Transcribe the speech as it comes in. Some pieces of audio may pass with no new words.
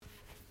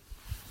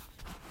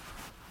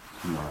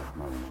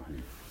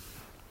Bismillahirrahmanirrahim.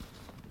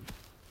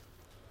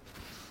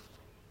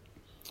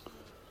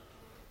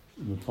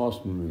 In the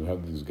past, when we've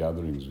had these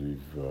gatherings,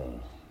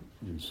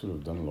 we've sort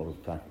of done a lot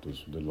of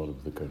practice, we did a lot of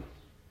dhikr.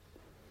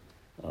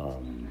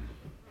 And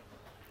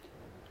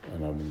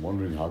I've been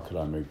wondering, how could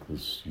I make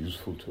this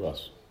useful to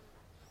us?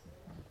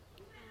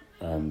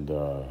 And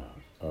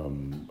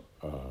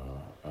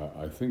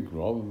I think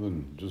rather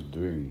than just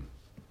doing,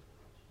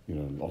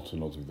 lots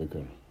and lots of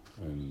dhikr,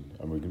 and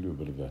we can do a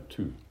bit of that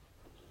too,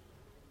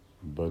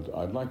 but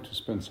I'd like to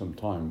spend some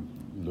time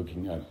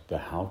looking at the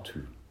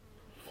how-to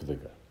for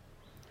dhikr.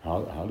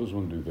 How does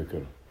one do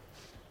dhikr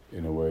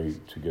in a way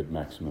to get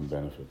maximum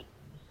benefit?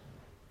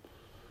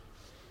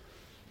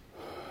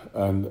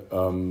 And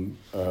I'm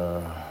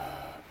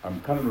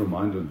kind of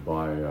reminded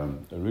by a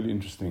really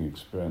interesting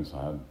experience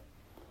I had.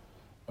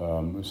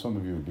 Some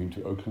of you have been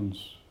to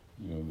Oakland's,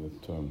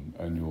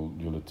 and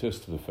you'll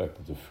attest to the fact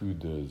that the food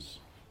there is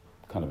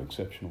kind of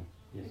exceptional.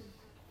 Yes.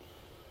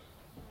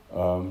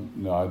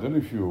 Now, I don't know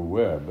if you're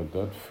aware, but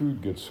that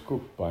food gets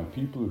cooked by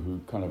people who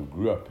kind of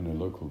grew up in a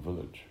local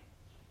village.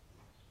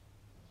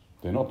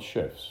 They're not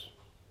chefs.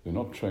 They're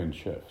not trained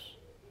chefs.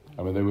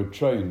 I mean, they were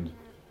trained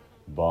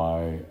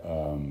by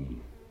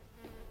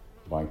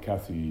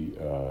Kathy,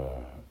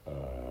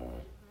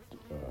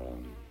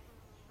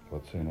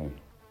 what's her name?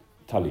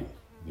 Tully,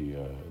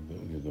 the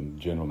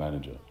general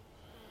manager.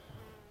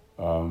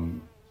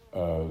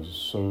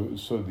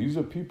 So these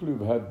are people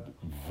who've had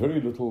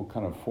very little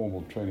kind of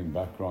formal training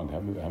background,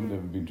 haven't ever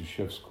been to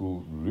chef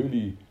school,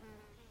 really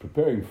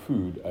preparing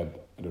food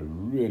at a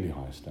really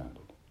high standard.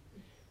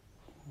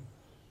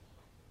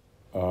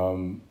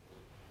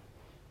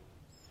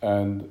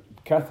 And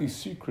Kathy's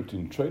secret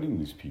in training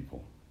these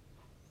people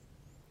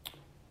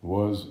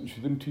was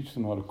she didn't teach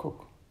them how to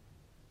cook.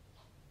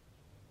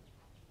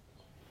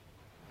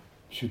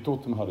 She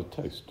taught them how to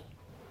taste.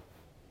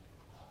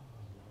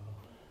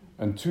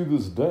 And to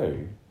this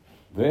day,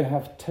 they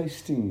have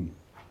tasting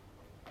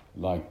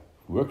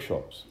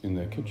workshops in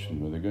their kitchen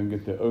where they go and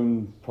get their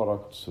own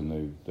products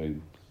and they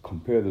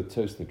compare the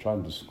taste, they try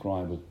and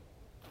describe it.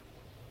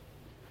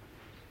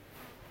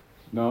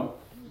 Now,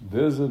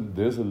 there's a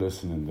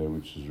lesson in there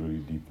which is really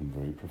deep and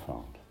very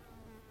profound.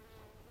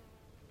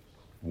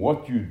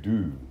 What you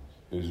do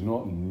is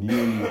not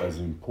nearly as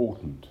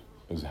important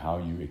as how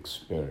you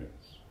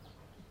experience.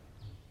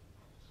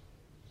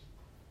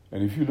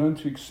 And if you learn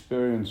to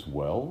experience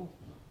well,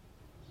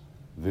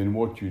 then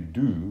what you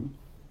do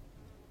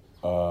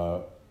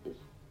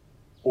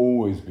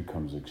always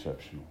becomes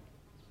exceptional.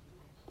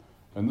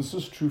 And this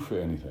is true for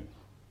anything.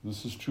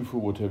 This is true for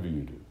whatever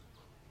you do.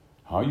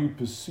 How you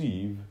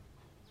perceive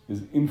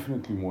is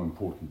infinitely more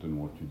important than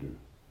what you do.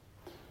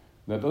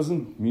 That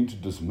doesn't mean to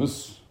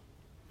dismiss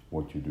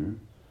what you do,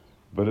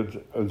 but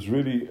it's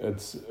really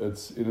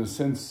in a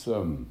sense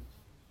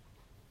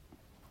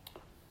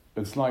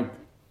it's like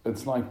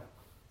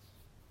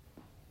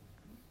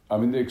I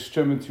mean, the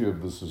extremity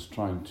of this is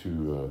trying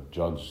to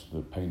judge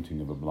the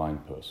painting of a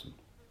blind person.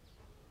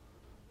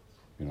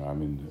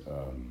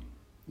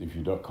 If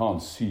you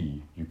can't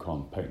see, you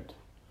can't paint.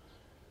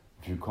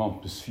 If you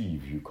can't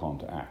perceive, you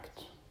can't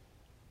act.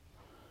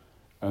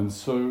 And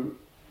so,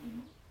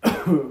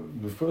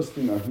 the first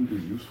thing I think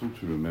is useful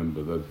to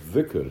remember that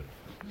dhikr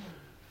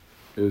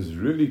is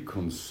really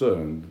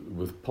concerned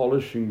with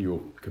polishing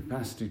your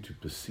capacity to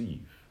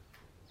perceive.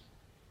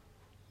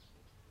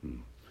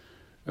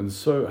 And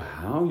so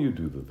how you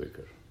do the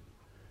dhikr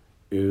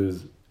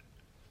is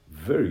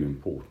very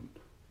important.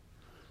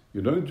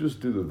 You don't just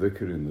do the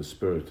dhikr in the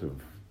spirit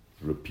of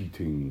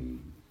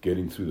repeating,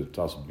 getting through the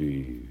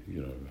tasbih,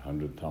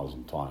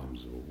 100,000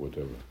 times or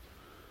whatever.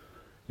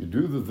 You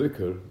do the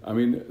dhikr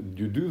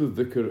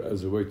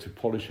as a way to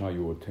polish how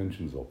your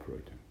attention's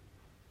operating.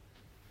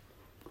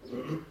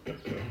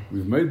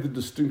 We've made the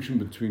distinction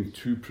between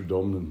two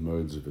predominant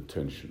modes of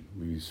attention.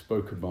 We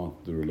spoke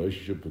about the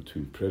relationship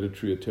between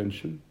predatory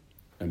attention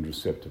and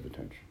receptive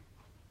attention.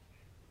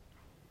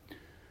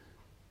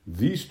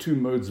 These two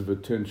modes of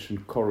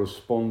attention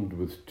correspond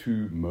with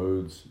two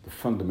modes, the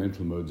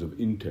fundamental modes of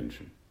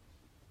intention.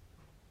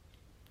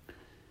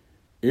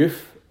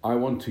 If I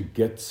want to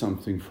get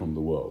something from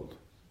the world,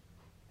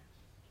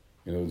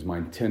 in other words, my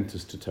intent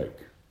is to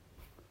take,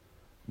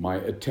 my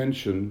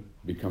attention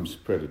becomes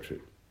predatory.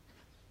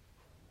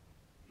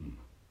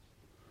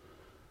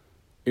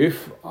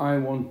 If I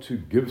want to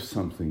give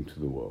something to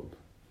the world,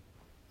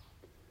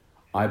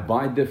 I,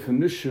 by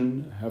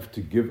definition, have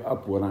to give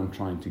up what I'm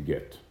trying to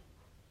get.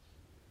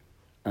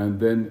 And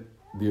then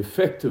the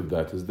effect of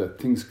that is that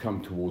things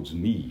come towards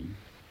me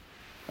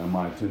and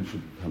my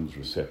attention becomes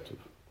receptive.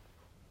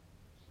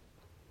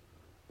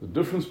 The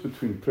difference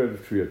between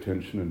predatory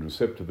attention and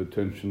receptive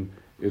attention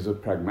is a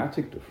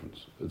pragmatic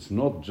difference. It's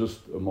not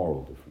just a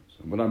moral difference.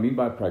 And what I mean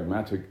by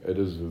pragmatic, it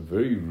is a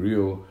very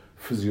real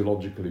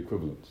physiological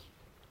equivalence.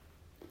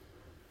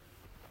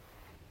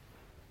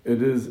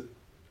 It is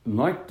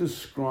like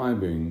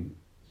describing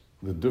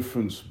the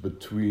difference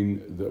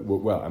between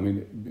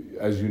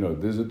as you know,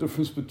 there's a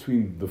difference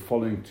between the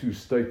following two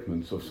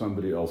statements of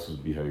somebody else's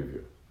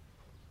behavior.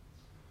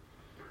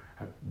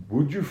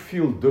 Would you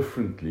feel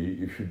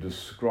differently if you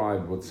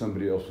described what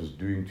somebody else was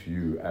doing to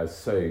you as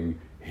saying,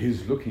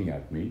 he's looking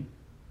at me?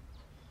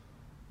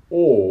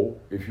 Or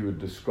if you were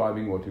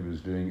describing what he was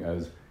doing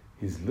as,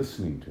 he's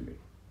listening to me?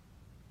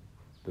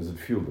 Does it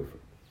feel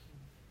different?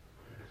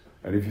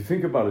 And if you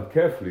think about it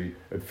carefully,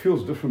 it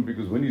feels different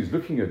because when he's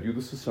looking at you,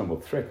 this is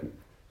somewhat threatening.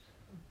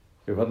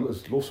 Wat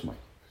is los my?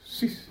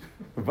 Precies.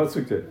 Wat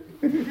soek jy?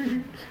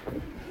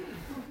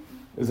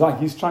 It's like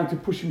he's trying to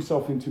push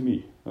himself into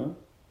me. Huh?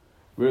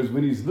 Whereas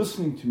when he's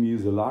listening to me,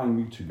 he's allowing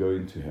me to go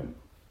into him.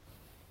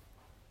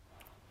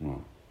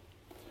 Well.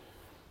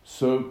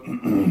 So,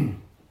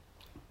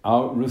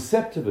 our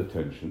receptive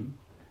attention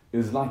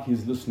is like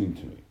he's listening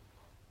to me.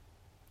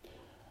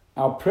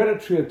 Our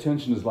predatory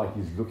attention is like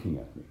he's looking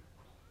at me.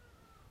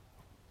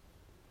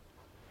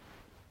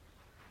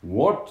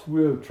 What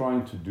we're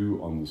trying to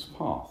do on this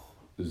path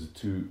is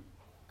to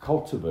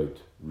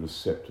cultivate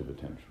receptive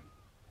attention.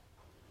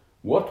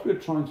 What we're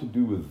trying to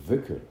do with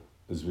dhikr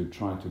is we're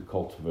trying to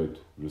cultivate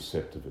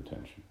receptive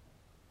attention.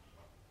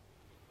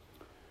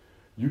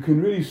 You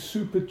can really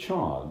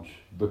supercharge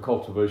the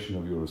cultivation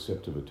of your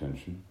receptive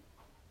attention.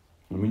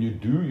 And when you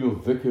do your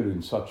dhikr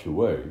in such a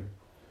way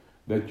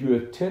that you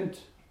attend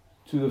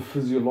to the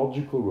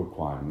physiological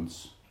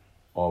requirements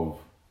of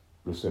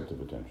receptive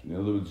attention. In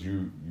other words,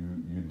 you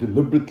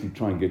deliberately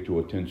try and get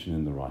your attention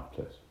in the right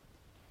place.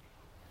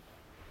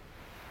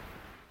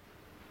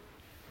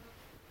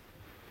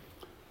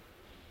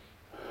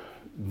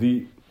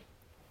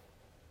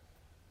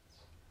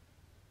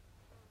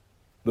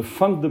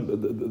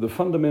 The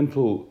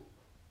fundamental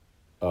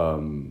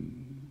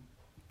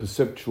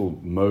perceptual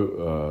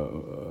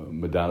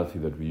modality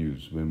that we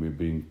use when we're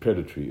being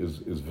predatory is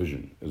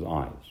vision, is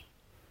eyes.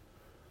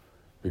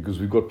 Because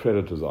we've got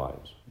predator's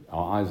eyes.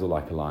 Our eyes are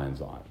like a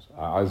lion's eyes.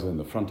 Our eyes are in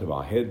the front of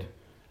our head.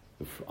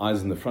 The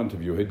eyes in the front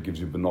of your head gives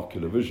you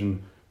binocular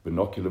vision.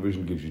 Binocular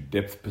vision gives you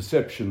depth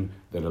perception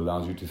that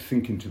allows you to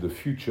think into the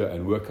future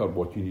and work out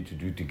what you need to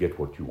do to get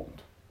what you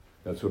want.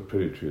 That's what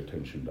predatory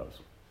attention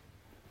does.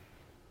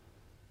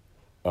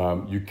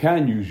 You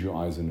can use your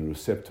eyes in a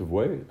receptive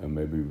way, and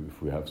maybe if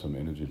we have some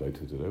energy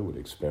later today, we'll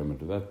experiment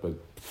with that. But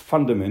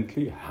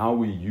fundamentally, how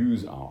we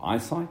use our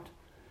eyesight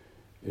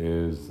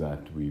is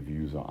that we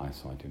use our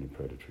eyesight in a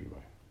predatory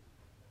way.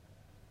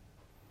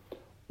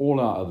 All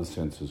our other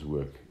senses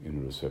work in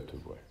a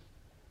receptive way.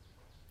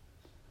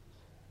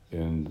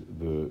 In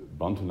the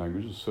Bantu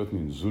languages,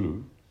 certainly in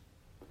Zulu,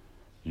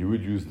 you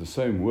would use the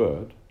same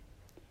word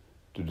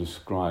to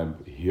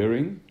describe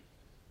hearing,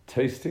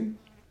 tasting,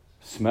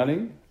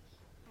 smelling,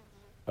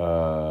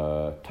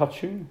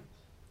 touching,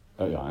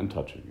 and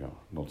touching,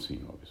 not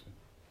seeing, obviously.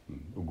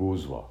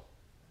 Ugozwa.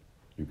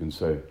 You can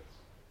say,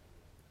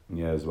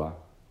 nyezwa.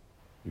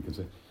 You can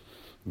say,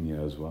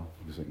 nyezwa.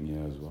 You can say,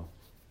 nyezwa.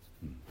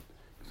 You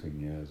can say,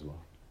 nyezwa.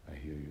 I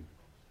hear you.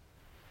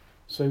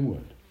 Same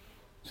word.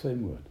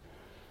 Same word.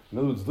 In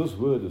other words, this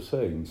word is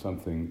saying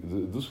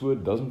something. This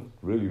word doesn't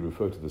really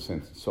refer to the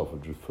sense itself.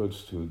 It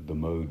refers to the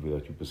mode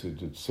that you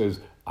perceive. It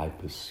says, I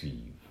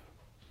perceive.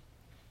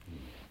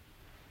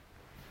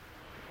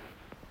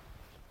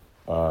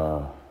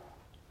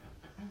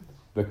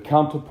 The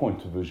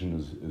counterpoint to vision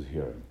is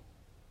hearing.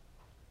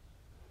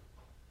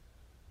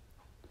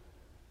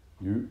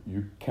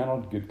 You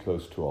cannot get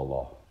close to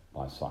Allah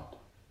by sight.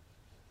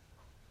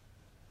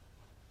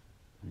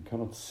 You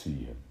cannot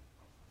see Him.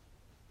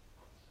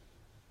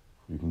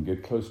 You can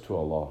get close to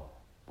Allah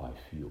by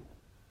feel.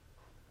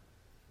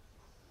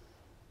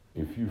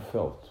 If you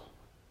felt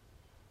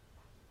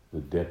the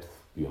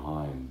depth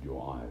behind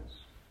your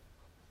eyes,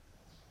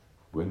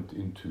 went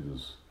into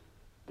this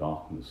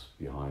darkness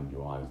behind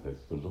your eyes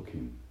that the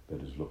looking,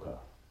 that is looker,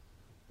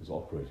 is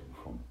operating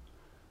from,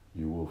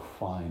 you will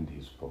find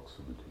His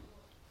proximity.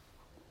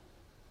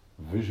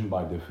 Vision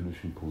by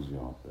definition pulls you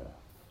out there.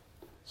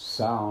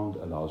 Sound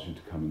allows you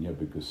to come in here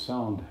because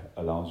sound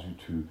allows you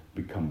to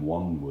become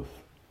one with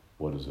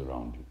what is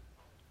around you.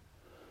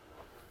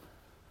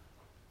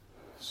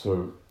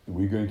 So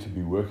we're going to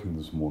be working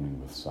this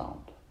morning with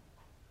sound.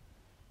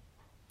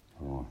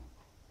 All right.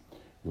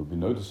 You'll be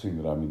noticing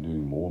that I've been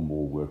doing more and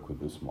more work with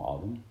this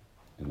Mu'adhan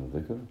in the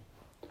dhikr,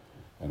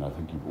 and I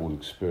think you've all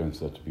experienced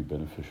that to be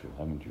beneficial,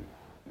 haven't you?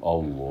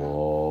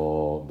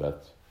 Allah,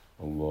 that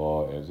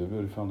Allah, has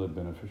everybody found that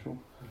beneficial?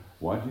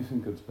 Why do you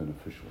think it's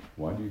beneficial?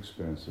 Why do you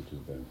experience it as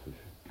beneficial?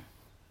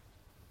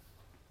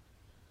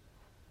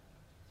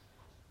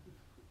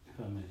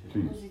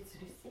 Please. Because it's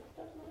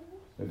receptive.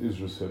 It is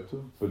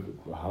receptive, but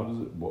how does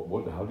it?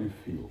 How do you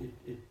feel?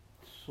 It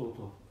sort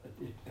of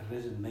it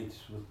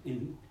resonates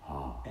within,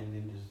 and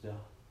then there's the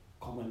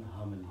common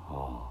harmony,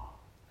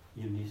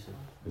 unison.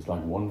 It's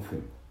like one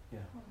thing. Yeah.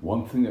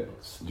 One thing that.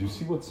 Do you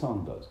see what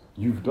sound does?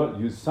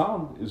 Your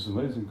sound is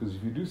amazing because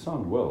if you do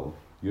sound well,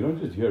 you don't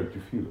just hear it,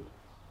 you feel it.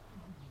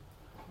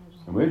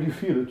 And when you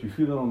feel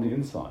it on the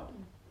inside.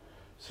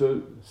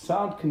 So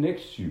sound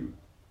connects you.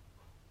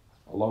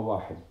 Allah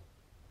Wahid.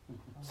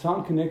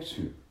 Sound connects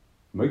you,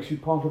 makes you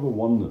part of a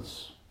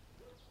oneness,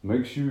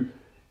 makes you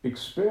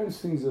experience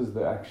things as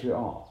they actually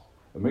are.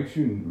 It makes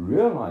you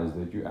realize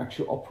that you're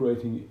actually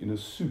operating in a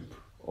soup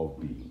of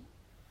being.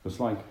 It's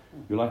like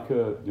you're like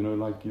a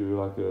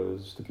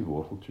sticky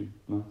water tree,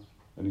 no?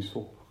 Any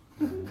salt?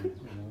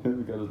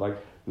 It's like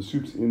the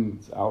soup's in,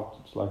 it's out,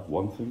 it's like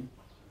one thing.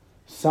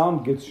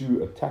 Sound gets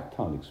you a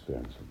tactile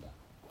experience of that,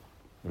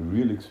 a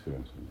real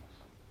experience of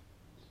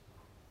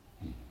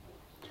that.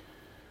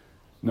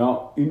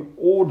 Now, in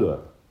order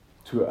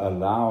to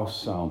allow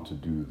sound to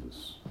do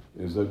this,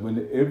 is that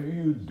whenever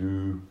you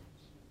do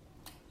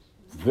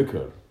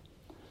dhikr,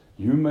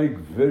 you make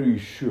very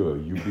sure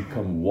you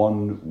become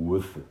one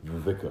with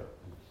the dhikr.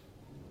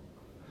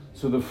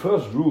 So the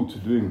first rule to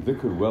doing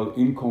dhikr well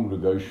in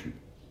congregation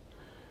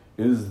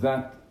is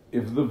that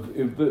if the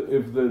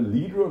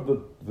leader of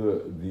the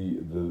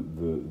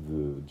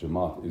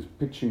Jamaat is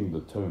pitching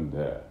the tone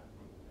there,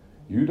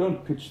 you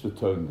don't pitch the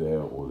tone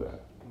there or there.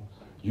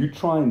 You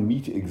try and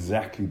meet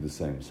exactly the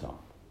same sound.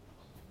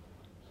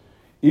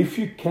 If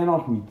you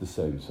cannot meet the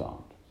same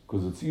sound,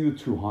 because it's either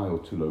too high or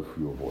too low for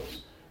your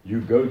voice,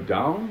 you go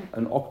down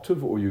an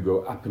octave or you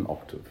go up an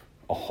octave,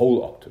 a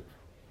whole octave.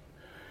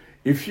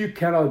 If you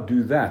cannot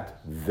do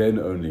that, then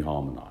only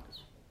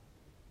harmonize.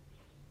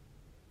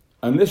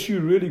 Unless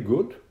you're really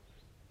good,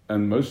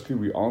 and mostly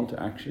we aren't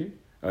actually,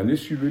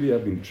 unless you really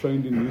have been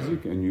trained in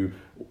music and you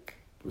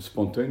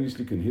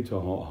spontaneously can hit a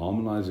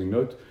harmonizing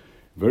note,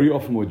 very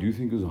often what you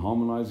think is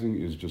harmonizing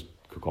is just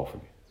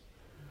cacophony.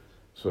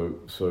 So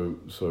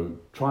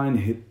try and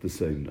hit the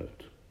same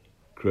note.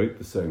 Create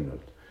the same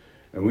note.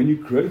 And when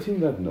you're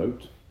creating that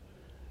note,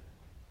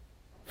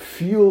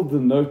 feel the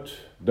note.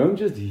 Don't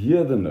just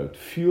hear the note.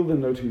 Feel the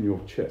note in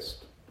your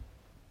chest.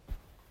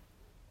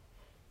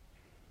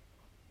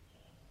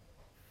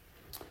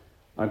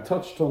 I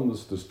touched on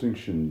this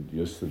distinction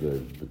yesterday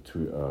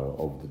between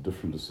of the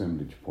different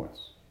assemblage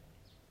points.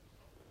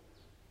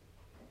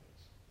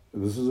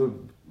 This is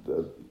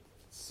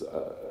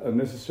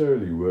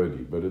unnecessarily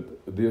wordy,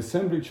 but the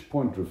assemblage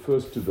point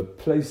refers to the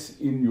place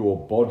in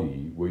your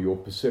body where your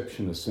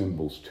perception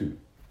assembles to.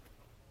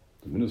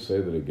 I'm going to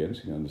say that again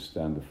so you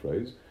understand the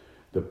phrase.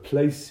 The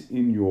place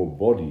in your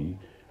body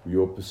where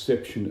your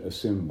perception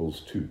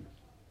assembles to.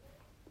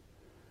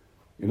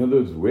 In other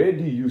words, where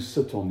do you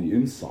sit on the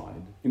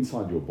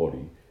inside your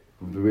body,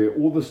 where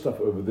all the stuff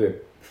over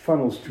there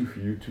funnels to for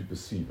you to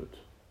perceive it?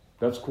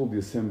 That's called the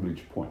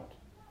assemblage point.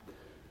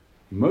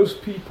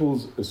 Most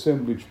people's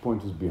assemblage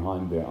point is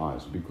behind their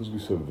eyes because we're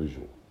so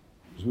visual.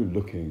 Because we're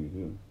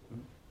looking,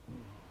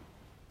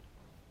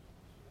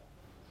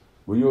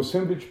 When your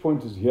assemblage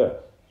point is here,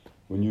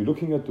 when you're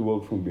looking at the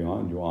world from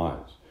behind your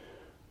eyes,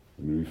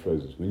 let me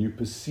rephrase this, when you're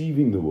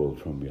perceiving the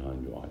world from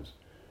behind your eyes,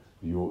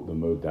 the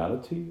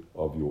modality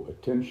of your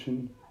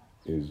attention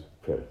is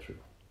predatory.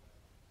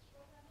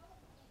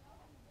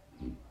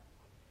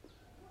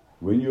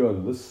 When you are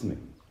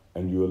listening,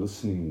 and you are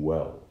listening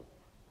well,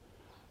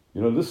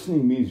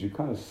 listening means you're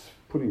kind of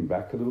putting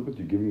back a little bit,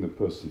 you're giving the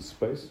person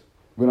space.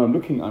 When I'm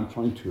looking, I'm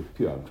trying to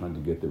appear, I'm trying to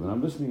get there. When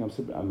I'm listening,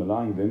 I'm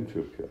allowing them to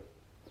appear.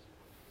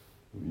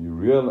 You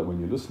realize when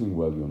you're listening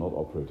well, you're not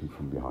operating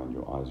from behind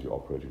your eyes, you're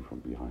operating from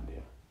behind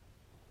here.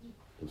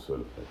 The solar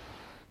plexus.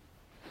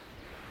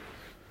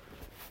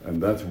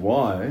 And that's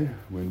why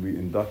when we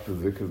induct the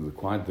dhikr, the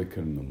quiet dhikr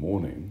in the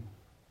morning,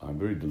 I'm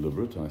very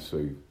deliberate. I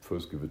say,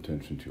 first give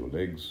attention to your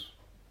legs.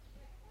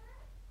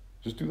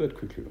 Just do that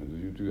quickly.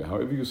 You do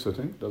however you're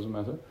sitting, doesn't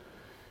matter.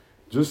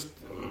 Just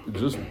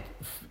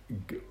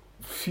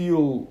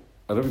feel,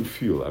 I don't mean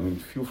feel, I mean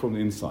feel from the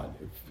inside.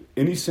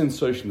 Any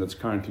sensation that's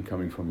currently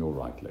coming from your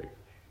right leg.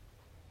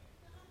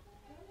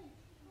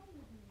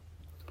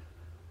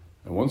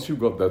 And once you've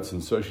got that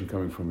sensation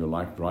coming from your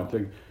right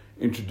leg,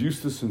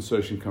 introduce the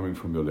sensation coming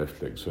from your left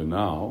leg. So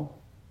now,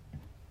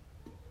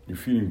 you're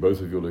feeling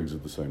both of your legs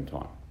at the same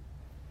time.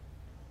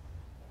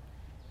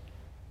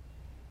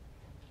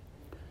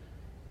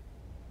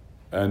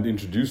 And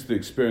introduce the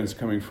experience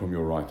coming from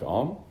your right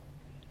arm.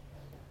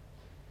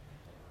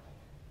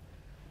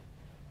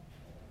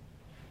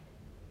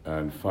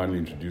 And finally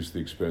introduce the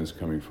experience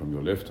coming from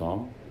your left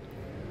arm.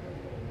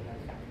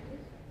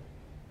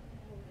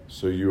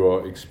 So you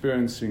are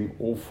experiencing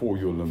all four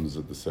of your limbs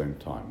at the same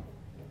time.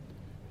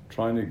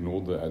 Try and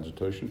ignore the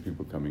agitation,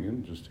 people coming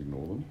in, just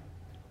ignore them.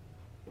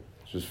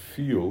 Just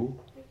feel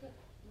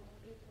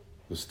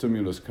the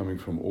stimulus coming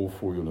from all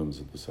four of your limbs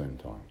at the same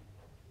time.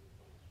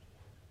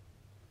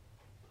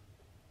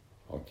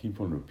 I'll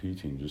keep on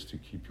repeating just to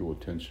keep your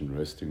attention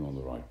resting on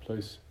the right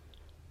place.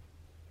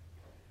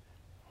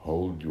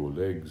 Hold your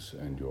legs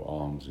and your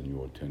arms and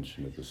your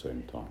attention at the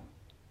same time.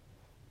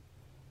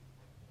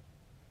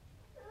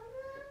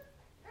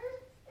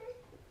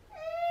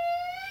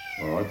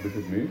 All right, look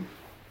at me.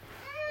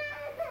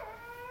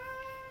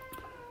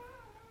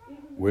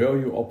 Where are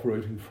you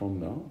operating from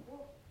now?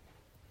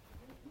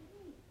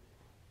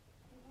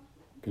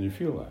 Can you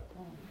feel that?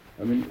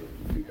 I mean,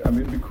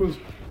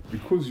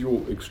 because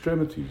your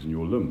extremities and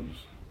your limbs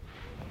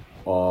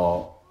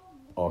are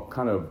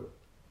kind of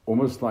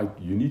almost like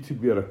you need to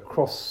be at a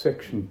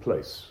cross-section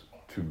place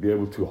to be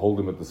able to hold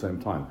them at the same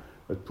time.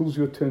 It pulls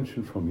your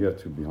attention from here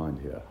to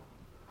behind here.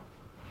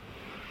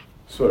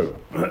 So,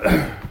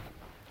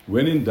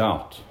 when in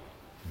doubt,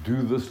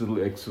 do this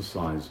little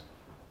exercise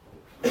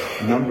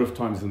a number of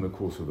times in the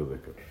course of the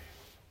dhikr.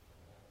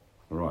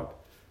 All right.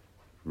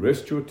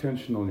 Rest your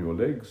attention on your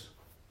legs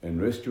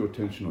and rest your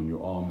attention on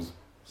your arms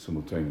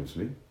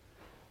simultaneously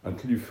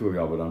until you feel,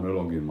 yeah, but I'm no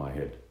longer in my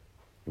head.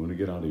 You want to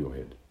get out of your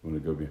head. You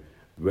want to go behind.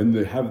 When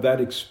they have that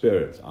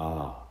experience,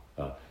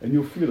 and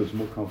you'll feel it's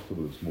more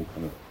comfortable, it's more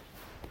kind of,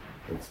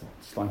 it's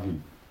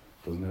slightly,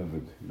 doesn't have the,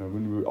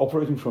 when we're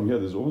operating from here,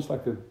 there's almost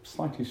like a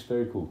slightly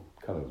spherical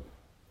kind of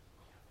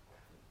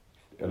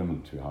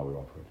element to how we're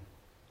operating.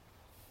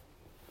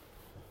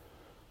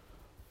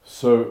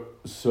 So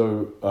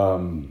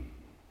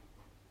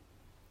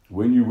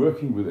when you're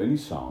working with any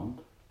sound,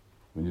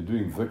 when you're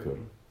doing dhikr,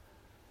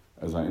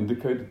 as I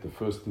indicated, the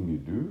first thing you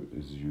do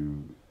is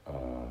you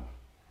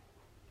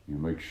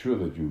make sure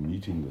that you're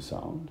meeting the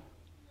sound.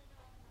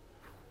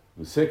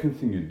 The second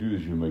thing you do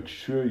is you make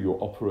sure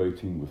you're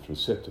operating with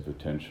receptive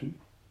attention,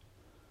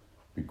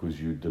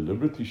 because you're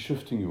deliberately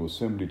shifting your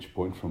assemblage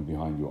point from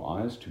behind your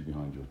eyes to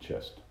behind your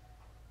chest,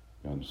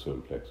 behind the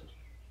solar plexus.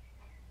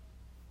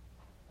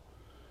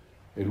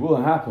 It will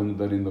happen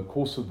that in the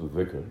course of the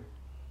dhikr,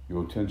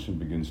 your attention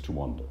begins to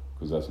wander,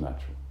 because that's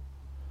natural.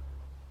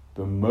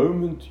 The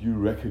moment you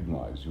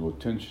recognize your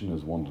attention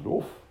has wandered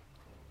off,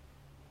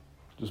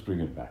 just bring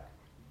it back.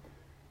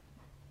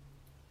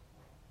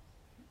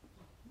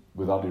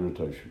 Without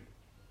irritation.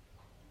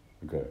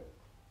 Okay?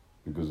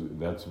 Because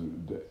that's,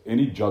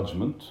 any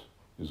judgment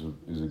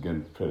is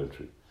again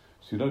predatory.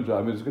 So you don't judge,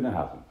 I mean, it's going to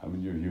happen. I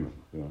mean, you're human,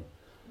 you know.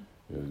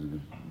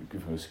 You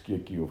give her a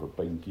skierkie or a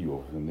pinkie,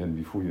 and then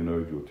before you know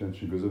it, your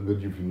attention goes. But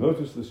if you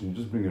notice this, you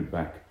just bring it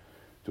back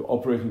to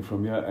operating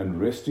from here and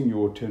resting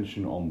your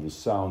attention on the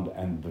sound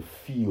and the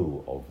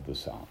feel of the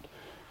sound,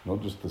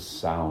 not just the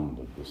sound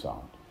of the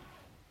sound.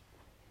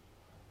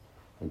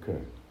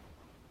 Okay.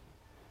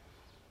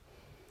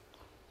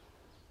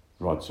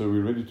 Right, so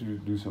we're ready to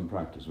do some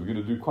practice. We're going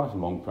to do quite a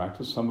long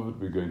practice. Some of it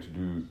we're going to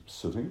do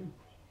sitting,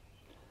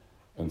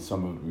 and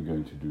some of it we're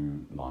going to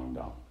do lying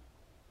down.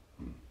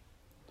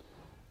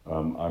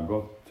 I've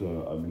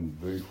been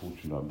very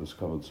fortunate. I've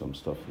discovered some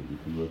stuff that we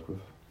can work with.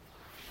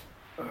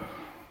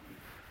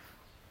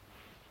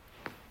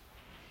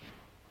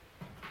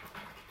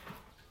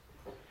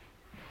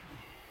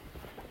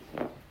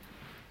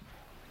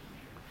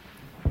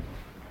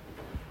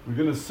 We're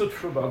going to sit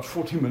for about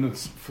 40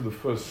 minutes for the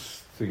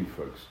first thing,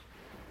 folks.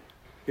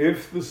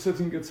 If the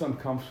sitting gets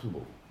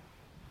uncomfortable,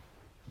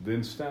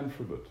 then stand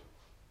for a bit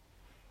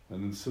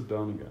and then sit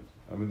down again.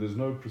 I mean, there's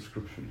no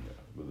prescription here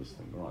with this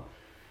thing, all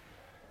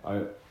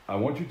right? I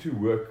want you to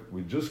work,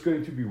 we're just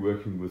going to be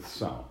working with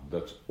sound.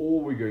 That's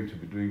all we're going to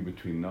be doing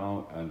between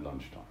now and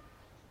lunchtime.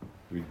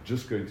 We're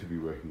just going to be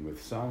working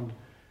with sound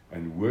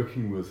and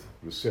working with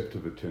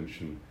receptive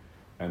attention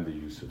and the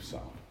use of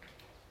sound.